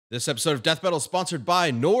This episode of Death Battle is sponsored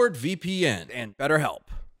by NordVPN and BetterHelp.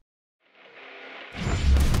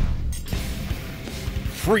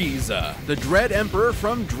 Frieza, the Dread Emperor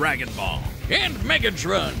from Dragon Ball. And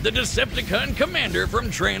Megatron, the Decepticon commander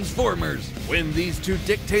from Transformers. When these two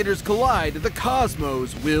dictators collide, the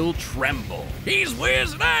cosmos will tremble. He's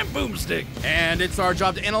Wiz and I'm Boomstick. And it's our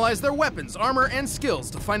job to analyze their weapons, armor, and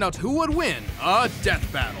skills to find out who would win a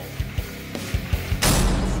death battle.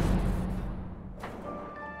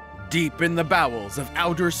 Deep in the bowels of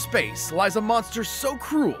outer space lies a monster so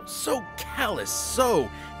cruel, so callous, so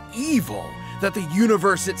evil, that the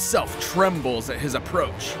universe itself trembles at his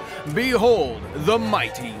approach. Behold, the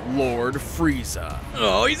mighty Lord Frieza.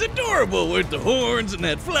 Oh, he's adorable with the horns and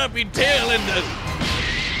that floppy tail and the...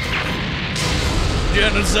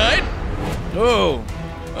 genocide? Oh,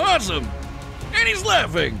 awesome. And he's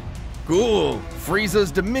laughing. Cool.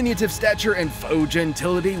 Frieza's diminutive stature and faux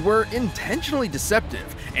gentility were intentionally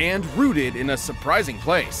deceptive and rooted in a surprising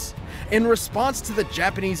place. In response to the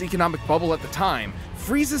Japanese economic bubble at the time,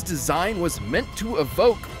 Frieza's design was meant to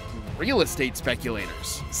evoke real estate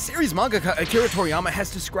speculators. Series mangaka Akira Toriyama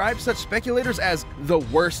has described such speculators as the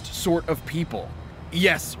worst sort of people.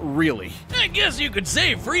 Yes, really. I guess you could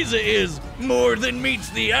say Frieza is more than meets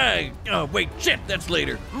the eye. Oh, wait, shit, that's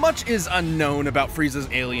later. Much is unknown about Frieza's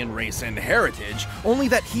alien race and heritage, only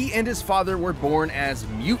that he and his father were born as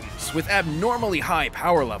mutants with abnormally high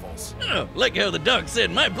power levels. Oh, like how the doc said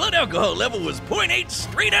my blood alcohol level was 0.8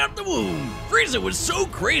 straight out the womb. Frieza was so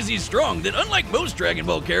crazy strong that unlike most Dragon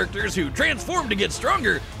Ball characters who transform to get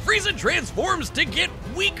stronger, Frieza transforms to get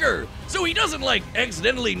weaker. So he doesn't, like,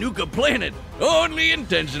 accidentally nuke a planet. Only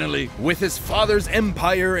intentionally. With his father's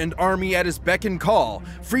empire and army at his beck and call,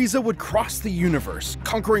 Frieza would cross the universe,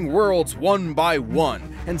 conquering worlds one by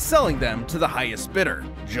one, and selling them to the highest bidder.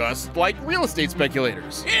 Just like real estate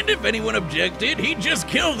speculators. And if anyone objected, he'd just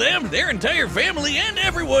kill them, their entire family, and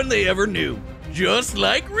everyone they ever knew. Just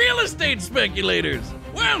like real estate speculators.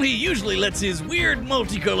 While he usually lets his weird,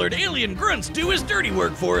 multicolored alien grunts do his dirty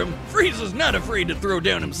work for him, Frieza's not afraid to throw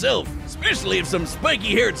down himself, especially if some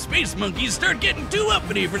spiky-haired space monkeys start getting too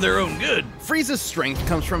uppity for their own good. Frieza's strength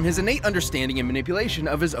comes from his innate understanding and manipulation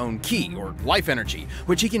of his own ki, or life energy,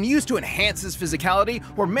 which he can use to enhance his physicality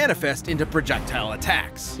or manifest into projectile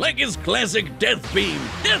attacks. Like his classic Death Beam,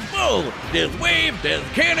 Death Ball, Death Wave, Death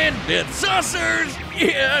Cannon, Death Saucers.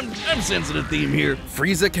 Yeah, I'm sensing a theme here.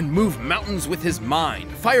 Frieza can move mountains with his mind,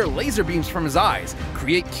 fire laser beams from his eyes,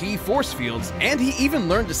 create ki force fields, and he even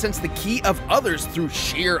learned to sense the ki of others through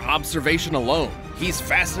sheer observation alone. He's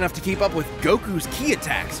fast enough to keep up with Goku's ki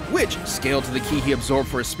attacks, which, scaled to the ki he absorbed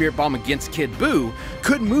for his spirit bomb against Kid Buu,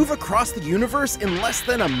 could move across the universe in less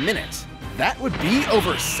than a minute. That would be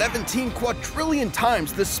over 17 quadrillion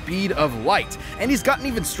times the speed of light, and he's gotten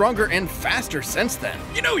even stronger and faster since then.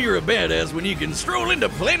 You know you're a badass when you can stroll into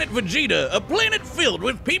Planet Vegeta, a planet filled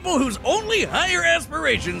with people whose only higher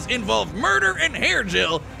aspirations involve murder and hair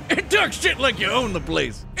gel, and talk shit like you own the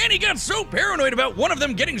place. And he got so paranoid about one of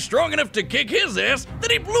them getting strong enough to kick his ass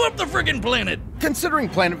that he blew up the friggin' planet. Considering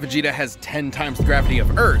Planet Vegeta has 10 times the gravity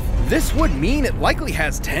of Earth, this would mean it likely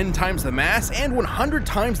has 10 times the mass and 100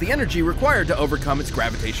 times the energy required to overcome its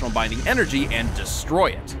gravitational binding energy and destroy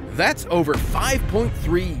it. That's over 5.3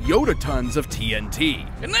 Yoda tons of TNT.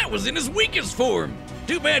 And that was in his weakest form.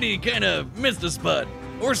 Too bad he kinda missed a spot.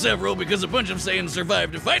 Or several, because a bunch of Saiyans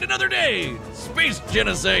survived to fight another day. Space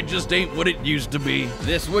genocide just ain't what it used to be.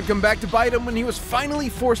 This would come back to bite him when he was finally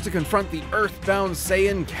forced to confront the Earthbound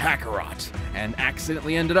Saiyan Kakarot, and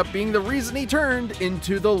accidentally ended up being the reason he turned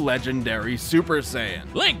into the legendary Super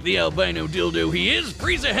Saiyan. Like the albino dildo he is,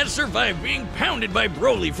 Frieza has survived being pounded by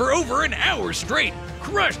Broly for over an hour straight,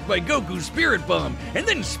 crushed by Goku's spirit bomb, and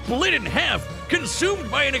then split in half, consumed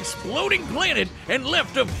by an exploding planet, and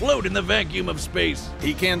left afloat in the vacuum of space.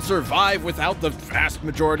 He can survive without the vast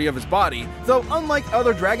majority of his body, though unlike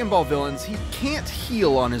other Dragon Ball villains, he can't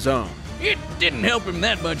heal on his own. It didn't help him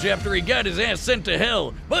that much after he got his ass sent to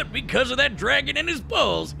hell, but because of that dragon in his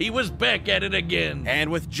balls, he was back at it again.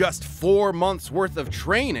 And with just 4 months worth of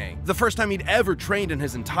training, the first time he'd ever trained in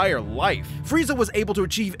his entire life, Frieza was able to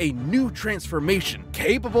achieve a new transformation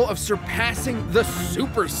capable of surpassing the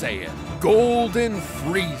Super Saiyan, Golden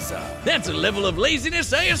Frieza. That's a level of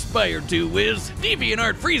laziness I aspire to, Wiz.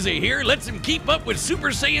 DeviantArt Frieza here lets him keep up with Super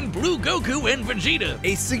Saiyan Blue Goku and Vegeta.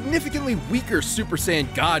 A significantly weaker Super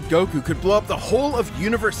Saiyan God Goku could blow up the whole of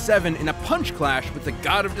Universe 7 in a punch clash with the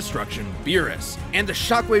god of destruction, Beerus. And the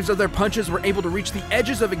shockwaves of their punches were able to reach the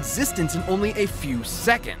edges of existence in only a few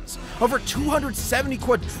seconds, over 270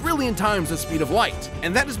 quadrillion times the speed of light.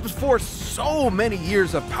 And that is before so many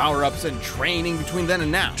years of power-ups and training between then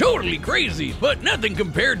and now. Totally crazy, but nothing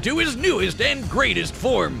compared to his newest and greatest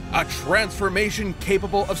form. A transformation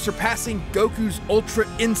capable of surpassing Goku's Ultra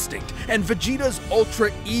Instinct and Vegeta's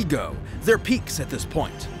Ultra Ego, their peaks at this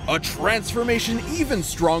point. A transformation even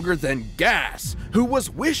stronger than Gas, who was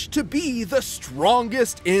wished to be the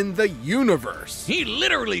strongest in the universe. He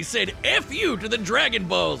literally said F you to the Dragon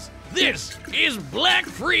Balls. This is Black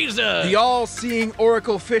Frieza! The all-seeing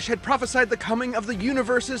Oracle Fish had prophesied the coming of the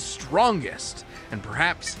universe's strongest, and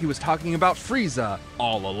perhaps he was talking about Frieza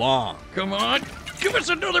all along. Come on, give us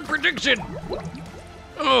another prediction!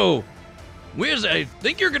 Oh, Wiz, I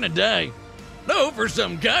think you're gonna die. No, for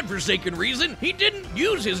some godforsaken reason, he didn't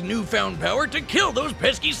use his newfound power to kill those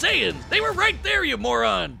pesky Saiyans. They were right there, you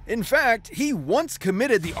moron! In fact, he once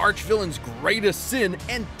committed the archvillain's greatest sin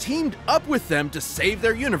and teamed up with them to save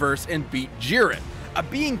their universe and beat Jiren, a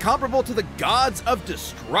being comparable to the gods of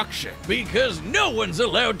destruction. Because no one's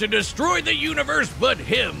allowed to destroy the universe but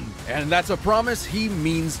him. And that's a promise he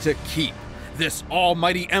means to keep. This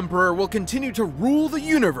almighty emperor will continue to rule the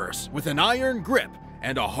universe with an iron grip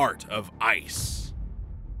and a heart of ice.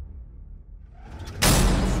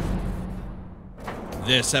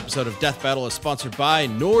 This episode of Death Battle is sponsored by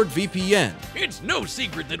NordVPN. It's no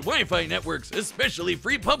secret that Wi-Fi networks, especially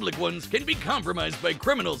free public ones, can be compromised by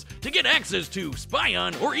criminals to get access to, spy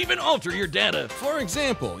on, or even alter your data. For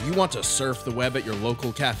example, you want to surf the web at your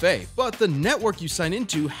local cafe, but the network you sign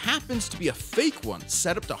into happens to be a fake one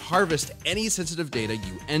set up to harvest any sensitive data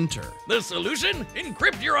you enter. The solution?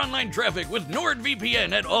 Encrypt your online traffic with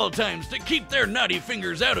NordVPN at all times to keep their naughty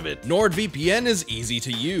fingers out of it. NordVPN is easy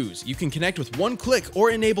to use. You can connect with one click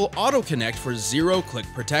or enable auto-connect for zero-click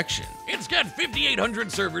protection. It's got 5,800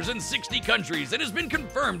 servers in 60 countries and has been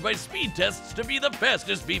confirmed by speed tests to be the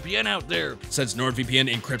fastest VPN out there. Since NordVPN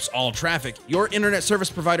encrypts all traffic, your internet service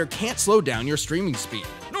provider can't slow down your streaming speed.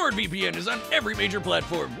 NordVPN is on every major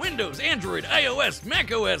platform: Windows, Android, iOS,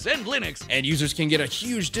 macOS, and Linux. And users can get a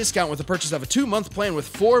huge discount with the purchase of a 2-month plan with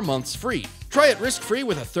 4 months free. Try it risk-free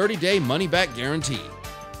with a 30-day money-back guarantee.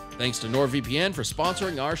 Thanks to NordVPN for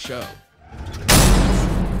sponsoring our show.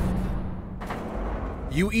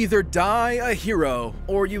 You either die a hero,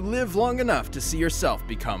 or you live long enough to see yourself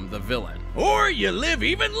become the villain. Or you live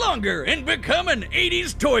even longer and become an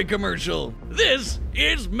 80s toy commercial. This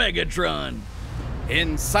is Megatron.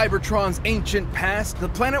 In Cybertron's ancient past, the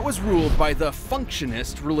planet was ruled by the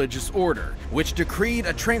Functionist religious order, which decreed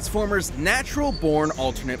a Transformer's natural-born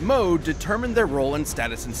alternate mode determined their role and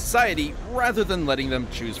status in society rather than letting them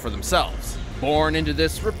choose for themselves. Born into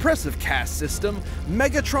this repressive caste system,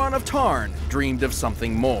 Megatron of Tarn dreamed of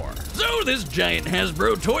something more. So this giant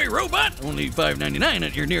Hasbro toy robot, only $5.99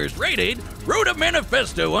 at your nearest Rite Aid, wrote a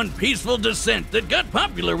manifesto on peaceful dissent that got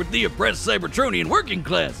popular with the oppressed Cybertronian working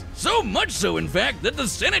class. So much so, in fact, that the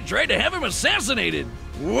Senate tried to have him assassinated.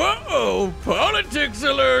 Whoa, politics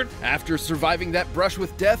alert! After surviving that brush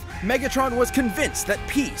with death, Megatron was convinced that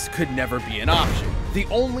peace could never be an option. The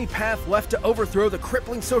only path left to overthrow the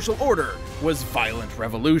crippling social order was violent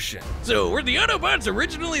revolution. So were the Autobots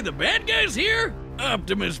originally the bad guys here?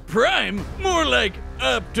 Optimus Prime? More like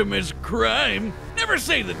Optimus Crime. Never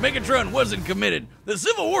say that Megatron wasn't committed. The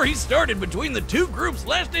civil war he started between the two groups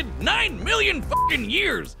lasted 9 million fucking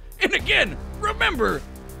years. And again, remember,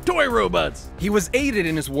 toy robots. He was aided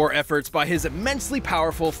in his war efforts by his immensely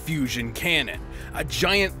powerful fusion cannon, a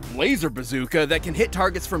giant laser bazooka that can hit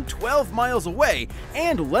targets from 12 miles away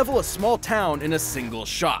and level a small town in a single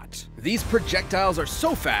shot. These projectiles are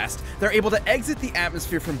so fast, they're able to exit the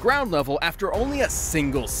atmosphere from ground level after only a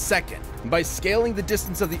single second. By scaling the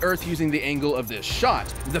distance of the Earth using the angle of this shot,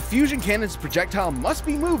 the fusion cannon's projectile must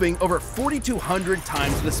be moving over 4,200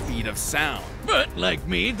 times the speed of sound. But, like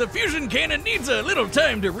me, the fusion cannon needs a little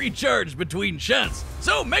time to recharge between shots.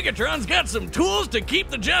 So Megatron's got some tools to keep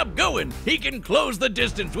the job going. He can close the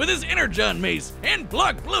distance with his Energon mace and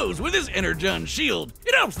block blows with his Energon shield.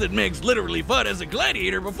 It helps that Megs literally fought as a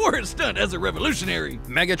gladiator before his stunt as a revolutionary.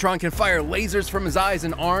 Megatron can fire lasers from his eyes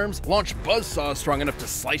and arms, launch buzzsaws strong enough to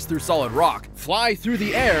slice through solid rock, fly through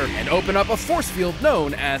the air, and open up a force field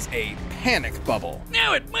known as a panic bubble.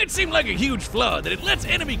 Now, it might seem like a huge flaw that it lets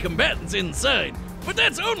enemy combatants inside, but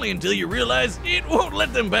that's only until you realize it won't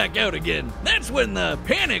let them back out again. That's when the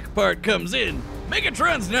panic part comes in.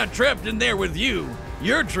 Megatron's not trapped in there with you.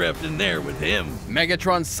 you're trapped in there with him.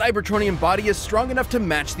 Megatron's Cybertronian body is strong enough to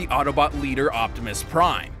match the Autobot leader Optimus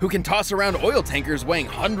Prime, who can toss around oil tankers weighing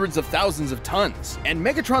hundreds of thousands of tons. And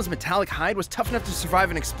Megatron's metallic hide was tough enough to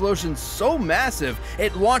survive an explosion so massive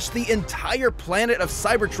it launched the entire planet of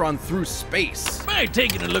Cybertron through space. By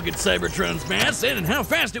taking a look at Cybertron's mass and how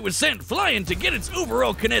fast it was sent flying to get its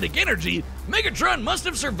overall kinetic energy, Megatron must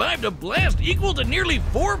have survived a blast equal to nearly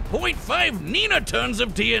 4.5 nenatons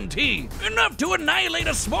of TNT, enough to annihilate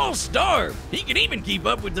a small star. He can even keep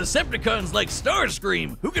up with Decepticons like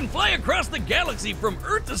Starscream, who can fly across the galaxy from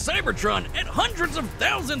Earth to Cybertron at hundreds of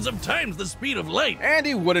thousands of times the speed of light. And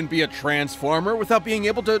he wouldn't be a Transformer without being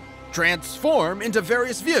able to transform into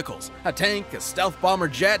various vehicles. A tank, a stealth bomber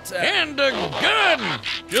jet, and a gun!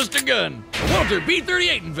 Just a gun. Walter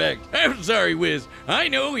B-38, in fact. I'm sorry, Wiz. I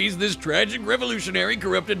know he's this tragic revolutionary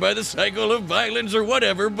corrupted by the cycle of violence or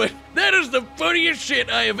whatever, but that is the funniest shit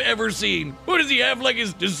I have ever seen. What does he have, like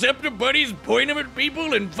his Deceptive buddies point him at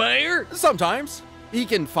people and fire? Sometimes. He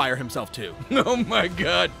can fire himself too. Oh my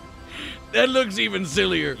god. That looks even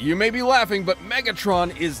sillier. You may be laughing, but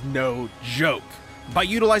Megatron is no joke. By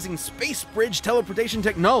utilizing space bridge teleportation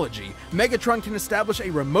technology, Megatron can establish a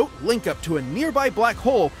remote link-up to a nearby black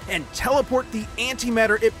hole and teleport the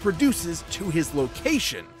antimatter it produces to his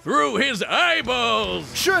location. Through his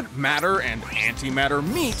eyeballs! Should matter and antimatter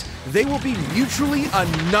meet, they will be mutually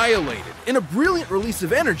annihilated in a brilliant release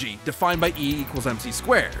of energy defined by E equals mc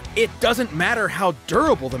squared. It doesn't matter how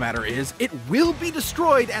durable the matter is, it will be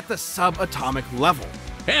destroyed at the subatomic level.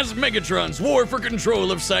 As Megatron's war for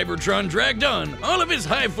control of Cybertron dragged on, all of his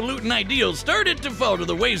highfalutin ideals started to fall to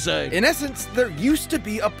the wayside. In essence, there used to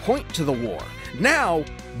be a point to the war. Now,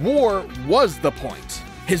 war was the point.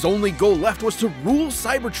 His only goal left was to rule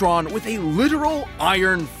Cybertron with a literal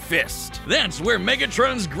iron fist. That's where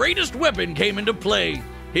Megatron's greatest weapon came into play,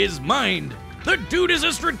 his mind. The dude is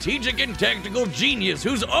a strategic and tactical genius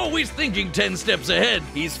who's always thinking 10 steps ahead.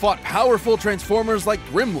 He's fought powerful Transformers like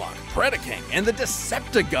Grimlock, Predaking, and the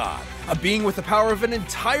Decepticon, a being with the power of an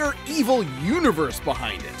entire evil universe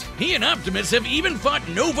behind it. He and Optimus have even fought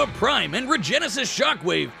Nova Prime and Regenesis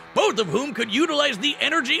Shockwave, both of whom could utilize the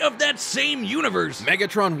energy of that same universe.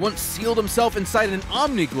 Megatron once sealed himself inside an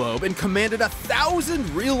Omniglobe and commanded 1,000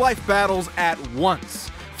 real-life battles at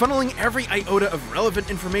once, funneling every iota of relevant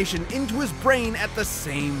information into his brain at the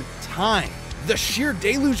same time. The sheer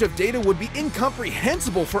deluge of data would be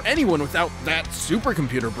incomprehensible for anyone without that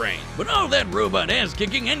supercomputer brain. But all that robot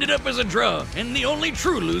ass-kicking ended up as a draw, and the only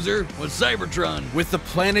true loser was Cybertron. With the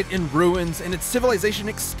planet in ruins and its civilization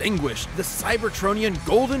extinguished, the Cybertronian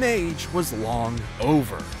Golden Age was long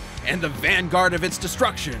over. And the vanguard of its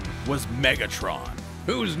destruction was Megatron,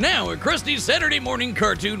 who's now a crusty Saturday morning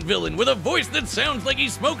cartoon villain with a voice that sounds like he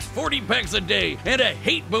smokes 40 packs a day and a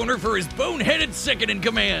hate boner for his boneheaded second in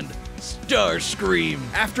command, Starscream.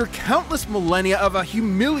 After countless millennia of a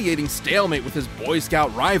humiliating stalemate with his Boy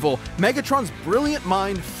Scout rival, Megatron's brilliant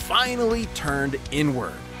mind finally turned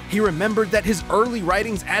inward. He remembered that his early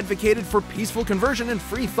writings advocated for peaceful conversion and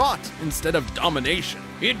free thought instead of domination.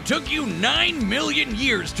 It took you 9 million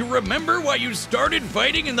years to remember why you started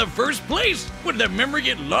fighting in the first place? Would that memory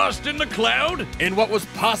get lost in the cloud? In what was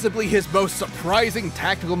possibly his most surprising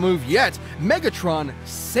tactical move yet, Megatron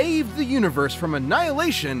saved the universe from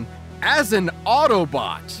annihilation as an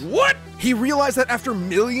Autobot. What? He realized that after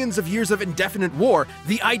millions of years of indefinite war,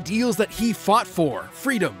 the ideals that he fought for,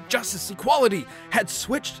 freedom, justice, equality, had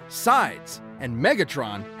switched sides, and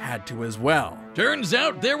Megatron had to as well. Turns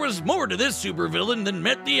out there was more to this supervillain than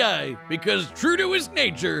met the eye, because true to his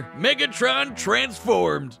nature, Megatron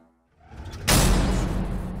transformed.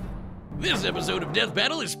 This episode of Death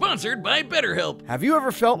Battle is sponsored by BetterHelp. Have you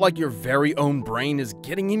ever felt like your very own brain is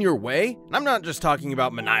getting in your way? I'm not just talking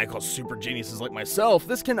about maniacal super geniuses like myself.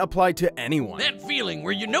 This can apply to anyone. That feeling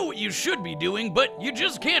where you know what you should be doing, but you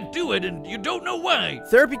just can't do it and you don't know why.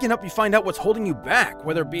 Therapy can help you find out what's holding you back,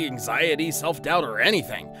 whether it be anxiety, self-doubt, or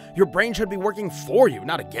anything. Your brain should be working for you,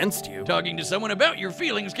 not against you. Talking to someone about your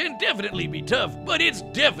feelings can definitely be tough, but it's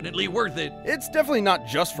definitely worth it. It's definitely not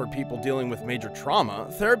just for people dealing with major trauma.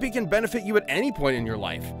 Therapy can benefit you at any point in your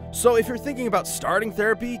life. So if you're thinking about starting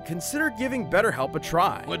therapy, consider giving BetterHelp a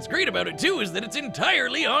try. What's great about it too is that it's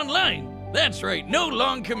entirely online. That's right, no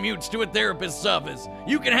long commutes to a therapist's office.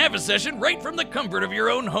 You can have a session right from the comfort of your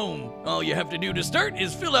own home. All you have to do to start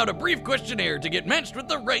is fill out a brief questionnaire to get matched with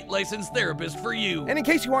the right licensed therapist for you. And in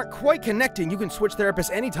case you aren't quite connecting, you can switch therapists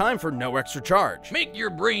anytime for no extra charge. Make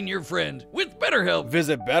your brain your friend with BetterHelp.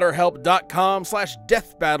 Visit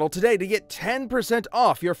BetterHelp.com/deathbattle today to get 10%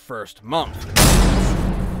 off your first month.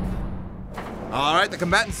 All right, the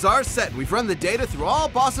combatants are set. We've run the data through all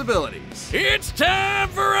possibilities. It's time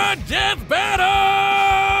for a death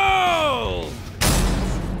battle!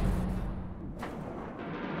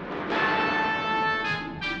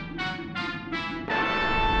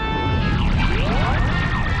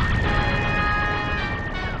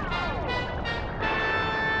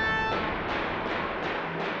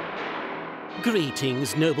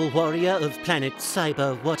 Greetings, noble warrior of planet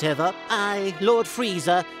Cyber whatever. I, Lord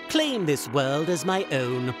Frieza, claim this world as my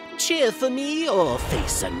own. Cheer for me or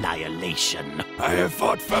face annihilation. I have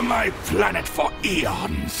fought for my planet for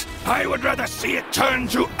eons. I would rather see it turn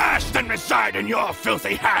to ash than reside in your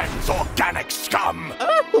filthy hands, organic scum!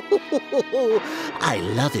 I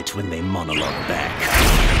love it when they monologue back.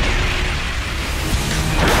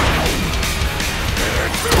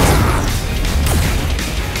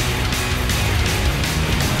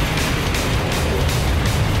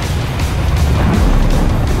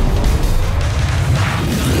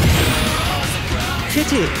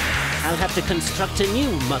 Pity. I'll have to construct a new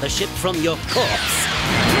mothership from your corpse.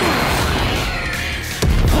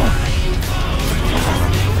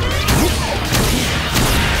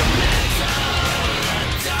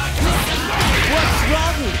 What's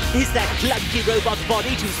wrong? Is that clunky robot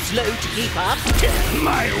body too slow to keep up?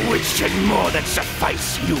 My wits should more than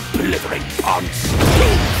suffice, you blithering ponce!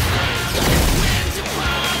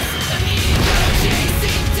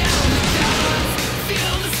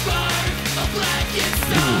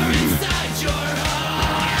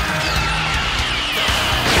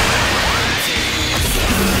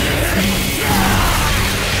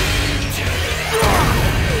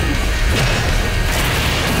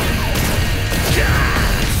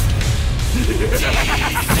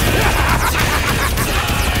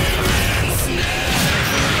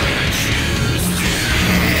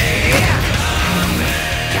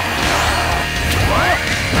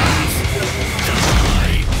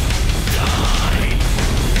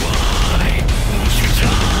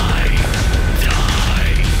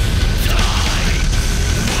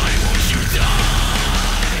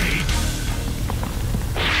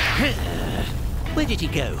 Where did he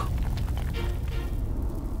go?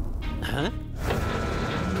 Huh?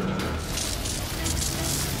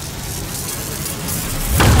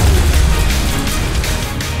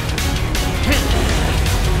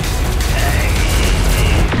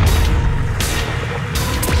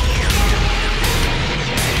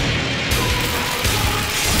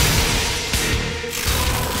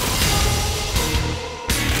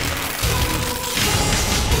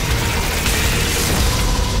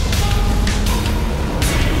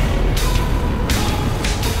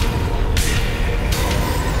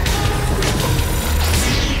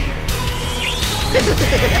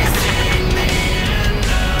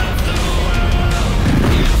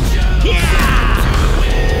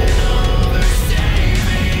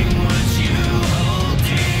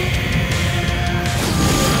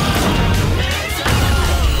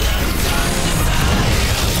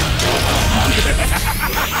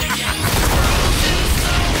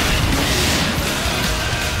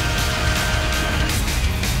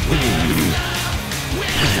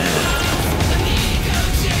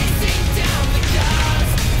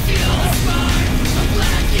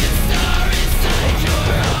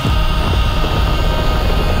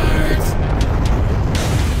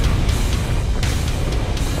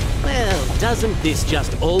 Doesn't this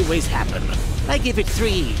just always happen? I give it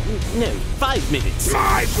 5 minutes.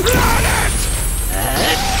 My planet!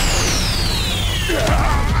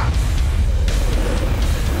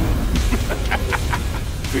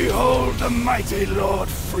 Behold the mighty Lord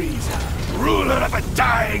Frieza, ruler of a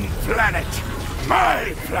dying planet.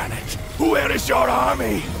 My planet! Where is your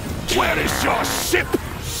army? Where is your ship?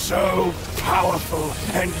 So powerful,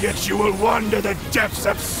 and yet you will wander the depths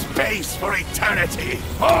of space for eternity.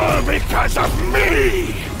 All because of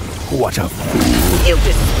me! What a fool! You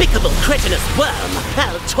despicable cretinous worm!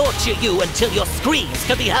 I'll torture you until your screams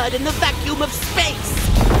can be heard in the vacuum of space!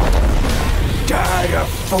 Die a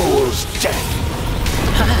fool's death!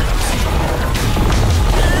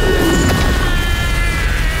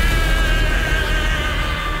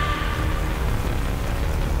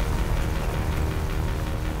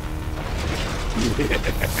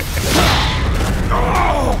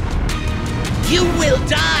 You will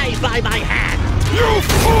die by my hand! You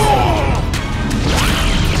fool!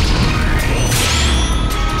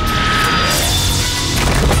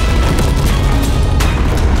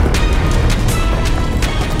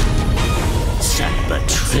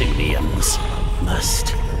 Cybertronians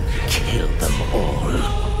must kill them all.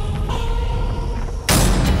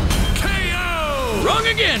 KO! Wrong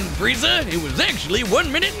again, Frieza! It was actually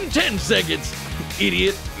 1 minute and 10 seconds.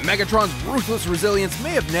 idiot. Megatron's ruthless resilience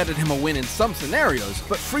may have netted him a win in some scenarios,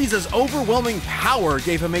 but Frieza's overwhelming power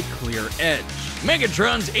gave him a clear edge.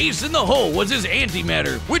 Megatron's ace in the hole was his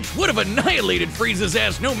antimatter, which would have annihilated Frieza's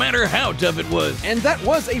ass no matter how tough it was. And that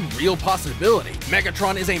was a real possibility.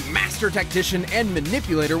 Megatron is a master tactician and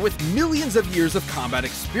manipulator with millions of years of combat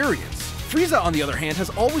experience. Frieza, on the other hand, has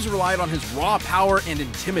always relied on his raw power and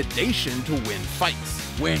intimidation to win fights.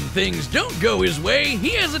 When things don't go his way,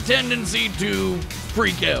 he has a tendency to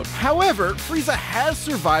freak out. However, Frieza has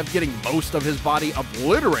survived getting most of his body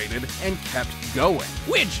obliterated and kept going.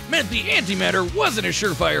 Which meant the antimatter wasn't a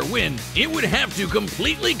surefire win. It would have to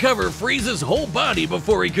completely cover Frieza's whole body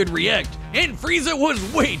before he could react. And Frieza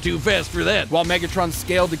was way too fast for that. While Megatron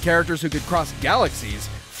scaled to characters who could cross galaxies,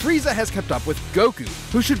 Frieza has kept up with Goku,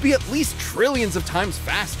 who should be at least trillions of times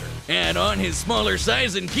faster. And on his smaller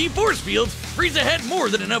size and key force fields, Frieza had more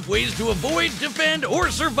than enough ways to avoid, defend, or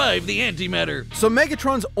survive the antimatter. So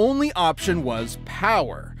Megatron's only option was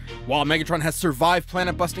power. While Megatron has survived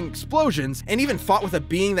planet-busting explosions and even fought with a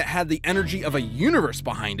being that had the energy of a universe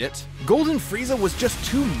behind it, Golden Frieza was just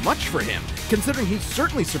too much for him, considering he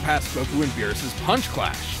certainly surpassed Goku and Beerus' Punch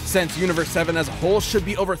Clash. Since Universe 7 as a whole should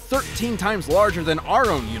be over 13 times larger than our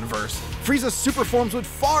own universe, Frieza's super forms would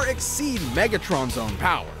far exceed Megatron's own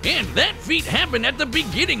power. And that feat happened at the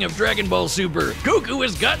beginning of Dragon Ball Super. Goku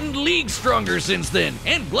has gotten leagues stronger since then,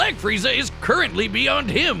 and Black Frieza is currently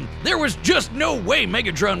beyond him. There was just no way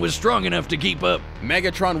Megatron was strong enough to keep up.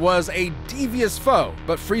 Megatron was a devious foe,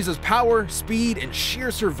 but Frieza's power, speed, and sheer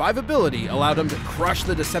survivability allowed him to crush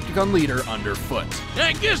the Decepticon leader underfoot.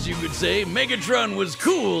 I guess you could say Megatron was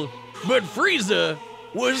cool, but Frieza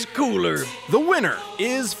was cooler. The winner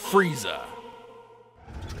is Frieza.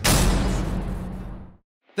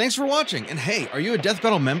 Thanks for watching, and hey, are you a Death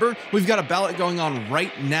Battle member? We've got a ballot going on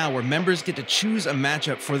right now where members get to choose a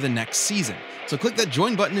matchup for the next season. So click that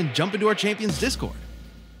join button and jump into our Champions Discord.